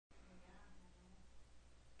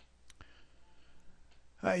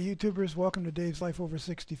Hi YouTubers, welcome to Dave's Life Over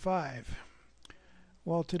 65.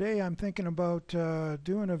 Well, today I'm thinking about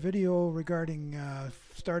doing a video regarding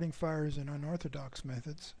starting fires and unorthodox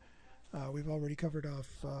methods. We've already covered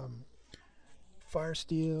off fire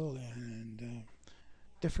steel and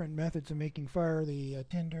different methods of making fire, the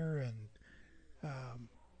tinder and um,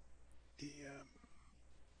 the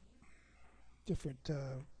different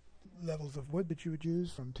levels of wood that you would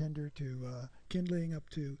use, from tinder to kindling up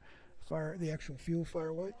to fire, the actual fuel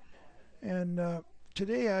firewood. And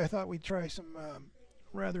today I thought we'd try some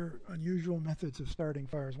rather unusual methods of starting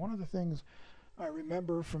fires. One of the things I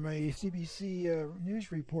remember from a CBC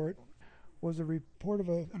news report was a report of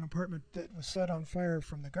an apartment that was set on fire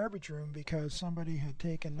from the garbage room because somebody had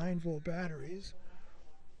taken 9-volt batteries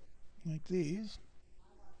like these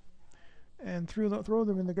and throw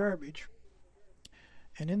them in the garbage.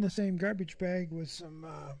 And in the same garbage bag was some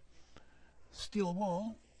steel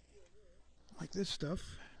wool, like this stuff.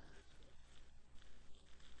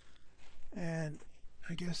 And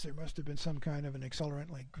I guess there must have been some kind of an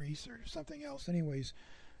accelerant like grease or something else. Anyways,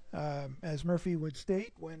 as Murphy would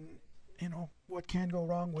state, when what can go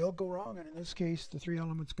wrong will go wrong, and in this case, the three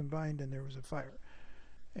elements combined, and there was a fire.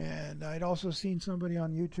 And I'd also seen somebody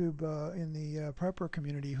on YouTube in the prepper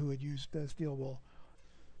community who had used steel wool.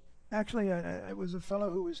 Actually, it was a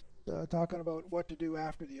fellow who was talking about what to do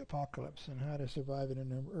after the apocalypse and how to survive in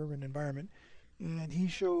an urban environment. And he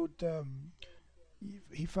showed,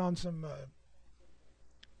 he found some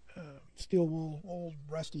steel wool, old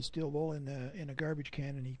rusty steel wool in a garbage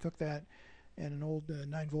can, and he took that and an old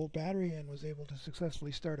 9-volt battery and was able to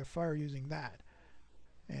successfully start a fire using that.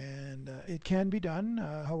 And it can be done.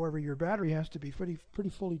 However, your battery has to be pretty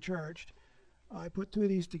fully charged. I put two of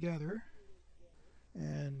these together,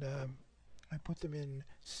 and I put them in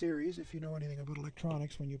series. If you know anything about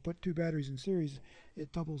electronics, when you put two batteries in series,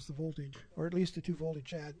 it doubles the voltage, or at least the two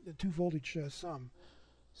voltage sum.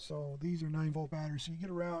 So these are 9-volt batteries, so you get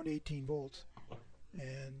around 18 volts.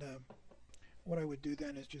 And what I would do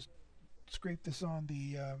then is just scrape this on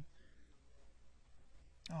the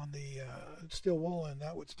steel wool, and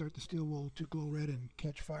that would start the steel wool to glow red and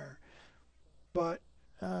catch fire. But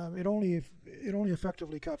it only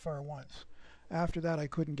effectively caught fire once. After that, I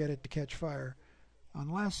couldn't get it to catch fire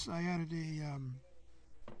unless I added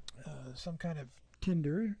some kind of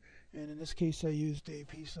tinder, and in this case, I used a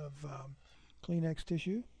piece of Kleenex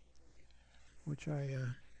tissue, which I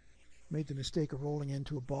made the mistake of rolling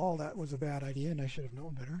into a ball. That was a bad idea, and I should have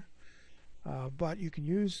known better. But you can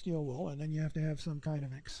use steel wool, and then you have to have some kind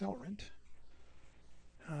of accelerant.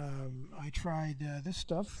 I tried this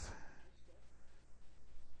stuff.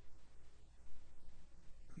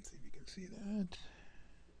 Let's see if you can see that.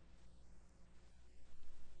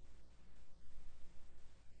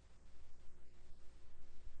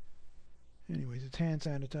 Anyways, it's hand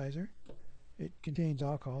sanitizer. It contains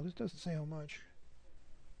alcohol. This doesn't say how much.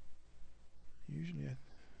 Usually,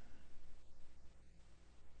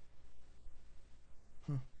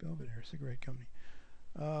 Belvedere Cigarette Company.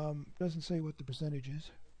 Doesn't say what the percentage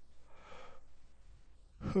is.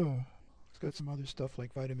 It's got some other stuff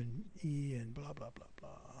like vitamin E and blah blah blah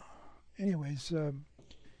blah. Anyways,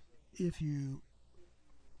 if you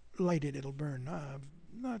light it, it'll burn.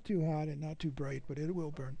 Not too hot and not too bright, but it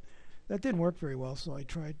will burn. That didn't work very well, so I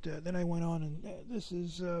tried. Then I went on, and this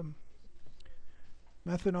is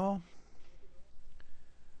methanol,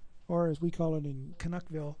 or as we call it in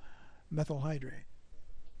Canuckville, methyl hydrate.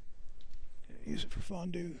 Use it for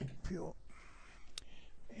fondue fuel,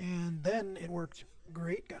 and then it worked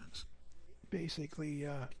great guns. Basically,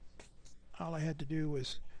 all I had to do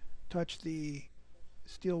was touch the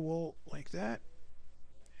steel wool like that,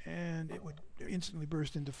 and it would instantly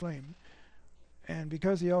burst into flame. And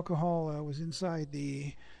because the alcohol was inside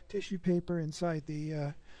the tissue paper, inside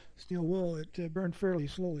the steel wool, it burned fairly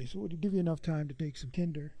slowly, so it would give you enough time to take some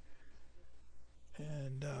tinder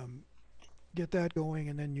and get that going,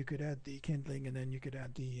 and then you could add the kindling, and then you could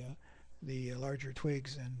add the larger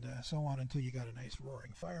twigs, and so on until you got a nice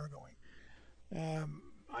roaring fire going.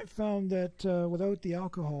 I found that without the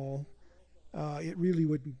alcohol, it really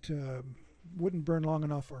wouldn't burn long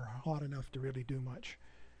enough or hot enough to really do much.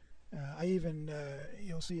 I even,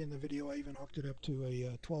 you'll see in the video, I even hooked it up to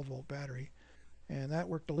a 12-volt battery, and that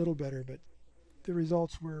worked a little better, but the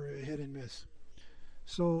results were hit and miss.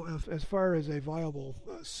 So as far as a viable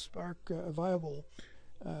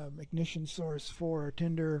ignition source for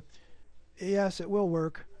tinder, yes, it will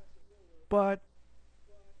work, but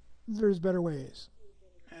there's better ways.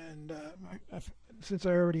 And since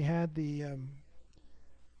I already had the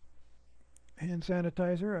hand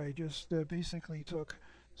sanitizer, I just basically took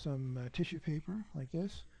some tissue paper like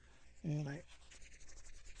this, and I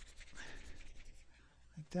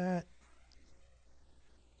like that.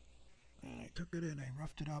 And I took it and I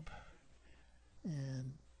roughed it up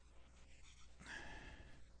and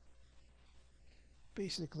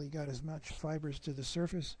basically got as much fibers to the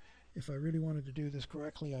surface. If I really wanted to do this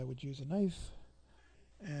correctly, I would use a knife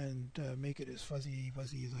and make it as fuzzy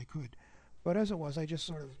as I could. But as it was, I just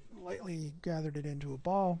sort of lightly gathered it into a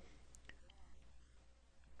ball,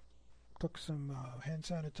 took some hand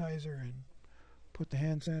sanitizer and put the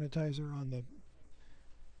hand sanitizer on the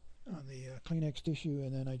Kleenex tissue,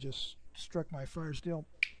 and then I just struck my fire steel.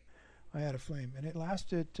 I had a flame, and it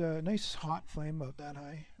lasted a nice hot flame about that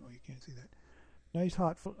high. Oh, you can't see that. Nice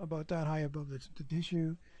hot about that high above the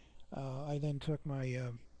tissue. I then took my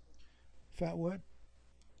fat wood,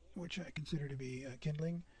 which I consider to be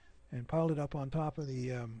kindling, and piled it up on top of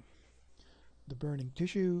the burning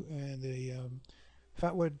tissue, and the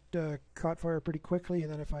fat wood caught fire pretty quickly.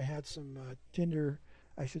 And then if I had some tinder,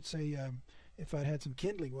 I should say, if I'd had some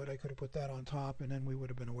kindling wood, I could have put that on top, and then we would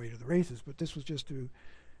have been away to the races. But this was just to,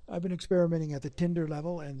 I've been experimenting at the tinder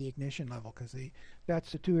level and the ignition level, because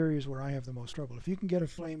that's the two areas where I have the most trouble. If you can get a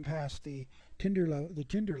flame past the tinder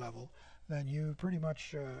level, then you pretty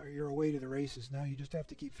much you're away to the races. Now you just have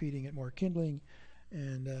to keep feeding it more kindling,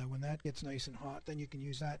 and when that gets nice and hot, then you can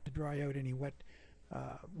use that to dry out any wet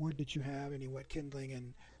wood that you have, any wet kindling,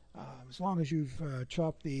 and as long as you've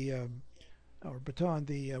chopped the or batoned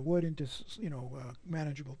the wood into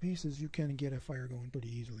manageable pieces, you can get a fire going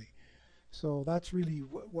pretty easily. So that's really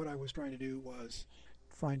what I was trying to do, was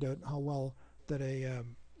find out how well that a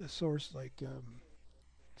source like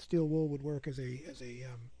steel wool would work as a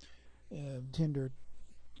tinder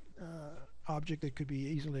object that could be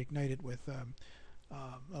easily ignited with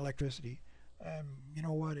electricity. You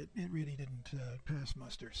know what? It really didn't pass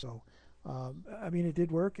muster. So, I mean, it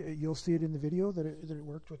did work. You'll see it in the video that it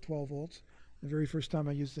worked with 12 volts. The very first time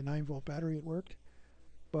I used the 9-volt battery, it worked.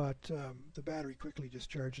 But the battery quickly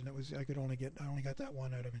discharged, and I only got that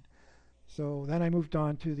one out of it. So then I moved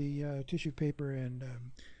on to the tissue paper and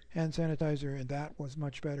hand sanitizer, and that was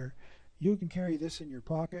much better. You can carry this in your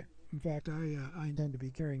pocket. In fact, I intend to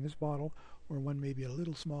be carrying this bottle, or one maybe a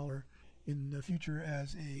little smaller, in the future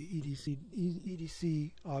as a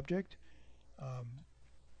EDC object.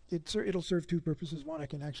 It'll serve two purposes. One, I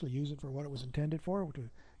can actually use it for what it was intended for, which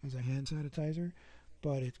is a hand sanitizer,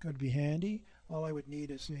 but it's going to be handy. All I would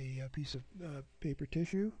need is a piece of paper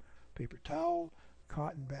tissue, paper towel,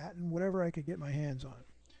 cotton batting, whatever I could get my hands on,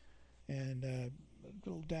 and a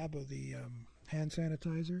little dab of the hand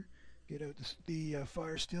sanitizer. Get out the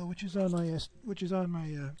fire steel, which is on my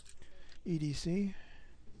EDC.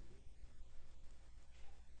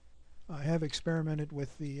 I have experimented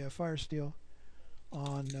with the fire steel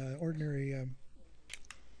on ordinary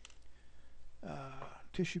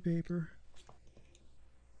tissue paper.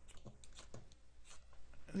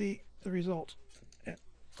 The results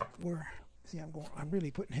were, I'm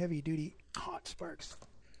really putting heavy duty hot sparks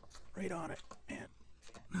right on it, and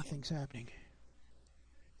nothing's happening.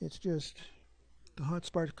 It's just the hot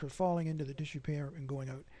sparks are falling into the tissue paper and going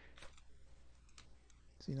out.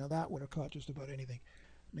 See, now that would have caught just about anything.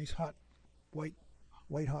 Nice hot white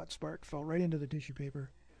hot spark fell right into the tissue paper.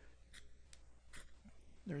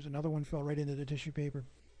 There's another one fell right into the tissue paper,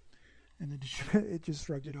 and it just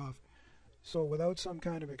shrugged it off. So without some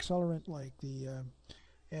kind of accelerant like the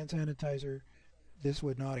hand sanitizer, this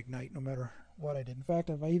would not ignite no matter what I did. In fact,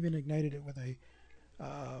 I even ignited it with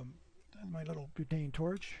my little butane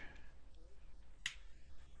torch,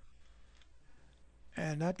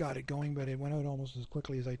 and that got it going, but it went out almost as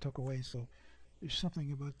quickly as I took away. So there's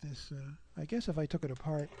something about this. I guess if I took it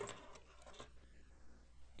apart,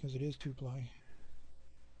 because it is 2-ply,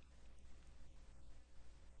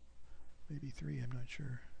 maybe 3, I'm not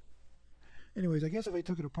sure. Anyways, I guess if I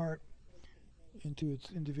took it apart into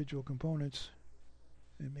its individual components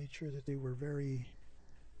and made sure that they were very,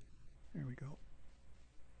 there we go.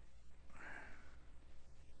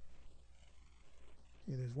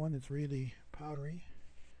 Yeah, there's one that's really powdery.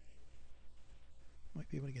 Might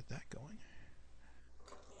be able to get that going.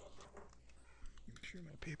 Make sure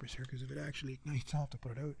my paper's here, because if it actually ignites, I'll have to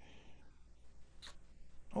put it out.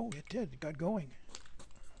 Oh, it did. It got going.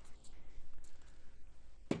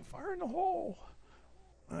 Fire in the hole.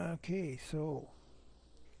 Okay, so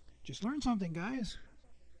just learned something, guys.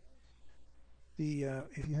 The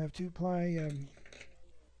if you have 2-ply,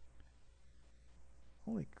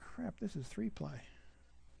 holy crap, this is 3-ply.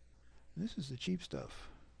 This is the cheap stuff.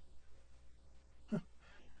 Huh.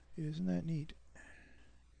 Isn't that neat?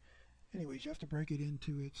 Anyways, you have to break it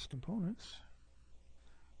into its components.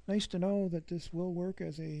 Nice to know that this will work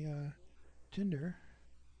as a tinder.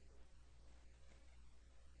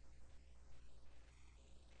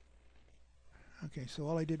 Okay, so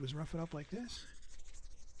all I did was rough it up like this.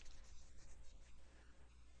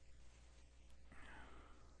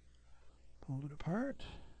 Pulled it apart.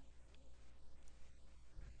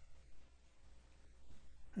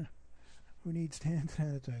 Huh. Who needs hand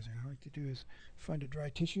sanitizer? All I like to do is find a dry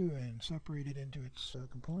tissue and separate it into its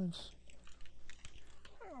components.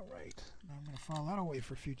 All right, now I'm going to file that away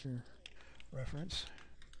for future reference.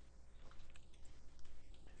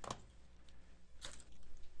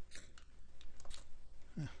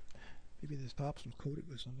 Huh. Maybe this top's was coated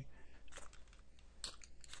with something.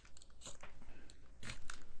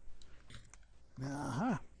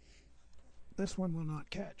 Aha! This one will not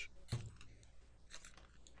catch.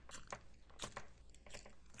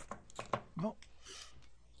 No.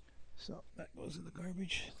 So that goes in the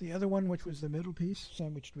garbage. The other one, which was the middle piece,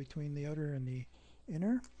 sandwiched between the outer and the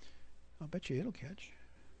inner, I'll bet you it'll catch.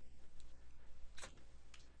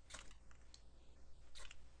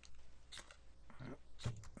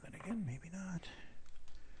 Then again, maybe not.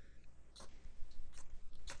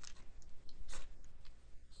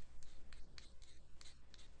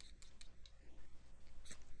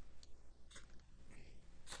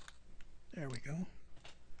 There we go.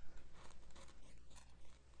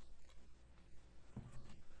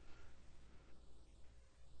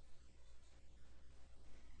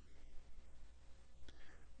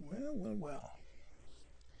 Well.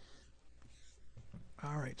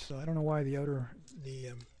 All right, so I don't know why the outer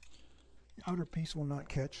piece will not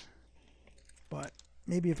catch, but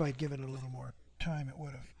maybe if I'd given it a little more time, it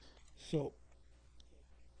would have. So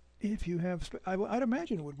if you have, I'd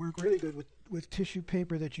imagine it would work really good with tissue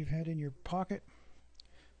paper that you've had in your pocket.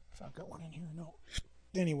 If I've got one in here, no.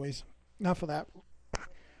 Anyways, enough of that.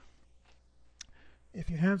 If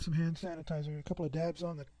you have some hand sanitizer, a couple of dabs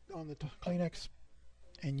on the Kleenex,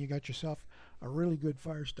 and you got yourself a really good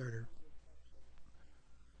fire starter.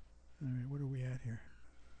 All right, what are we at here?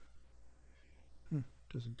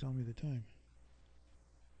 Doesn't tell me the time.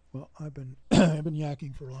 Well, I've been I've been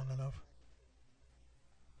yakking for long enough.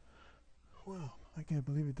 Wow, I can't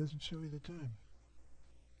believe it doesn't show you the time.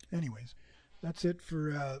 Anyways, that's it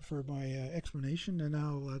for my explanation, and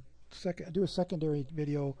I'll do a secondary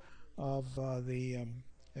video of the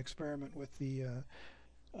experiment with the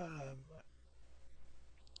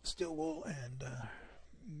steel wool and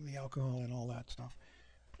the alcohol and all that stuff.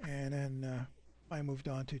 And then I moved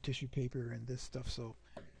on to tissue paper and this stuff. So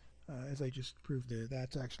as I just proved,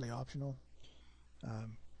 that's actually optional.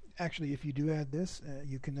 Actually, if you do add this,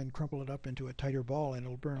 you can then crumple it up into a tighter ball, and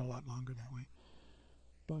it'll burn a lot longer that way.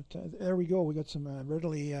 But there we go. We got some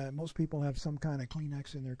readily. Most people have some kind of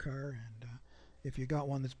Kleenex in their car, and if you got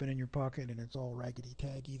one that's been in your pocket and it's all raggedy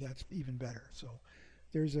taggy, that's even better. So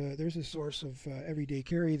there's a source of everyday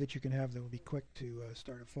carry that you can have that will be quick to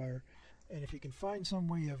start a fire. And if you can find some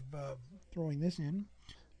way of throwing this in,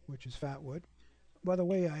 which is fat wood. By the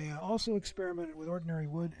way, I also experimented with ordinary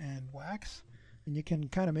wood and wax, and you can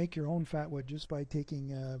kind of make your own fat wood just by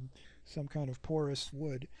taking some kind of porous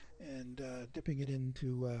wood and dipping it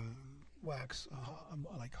into wax,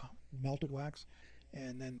 like melted wax,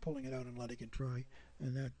 and then pulling it out and letting it dry.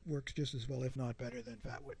 And that works just as well, if not better, than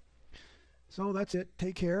fat wood. So that's it.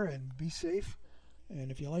 Take care and be safe. And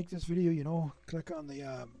if you like this video, click on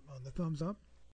the thumbs up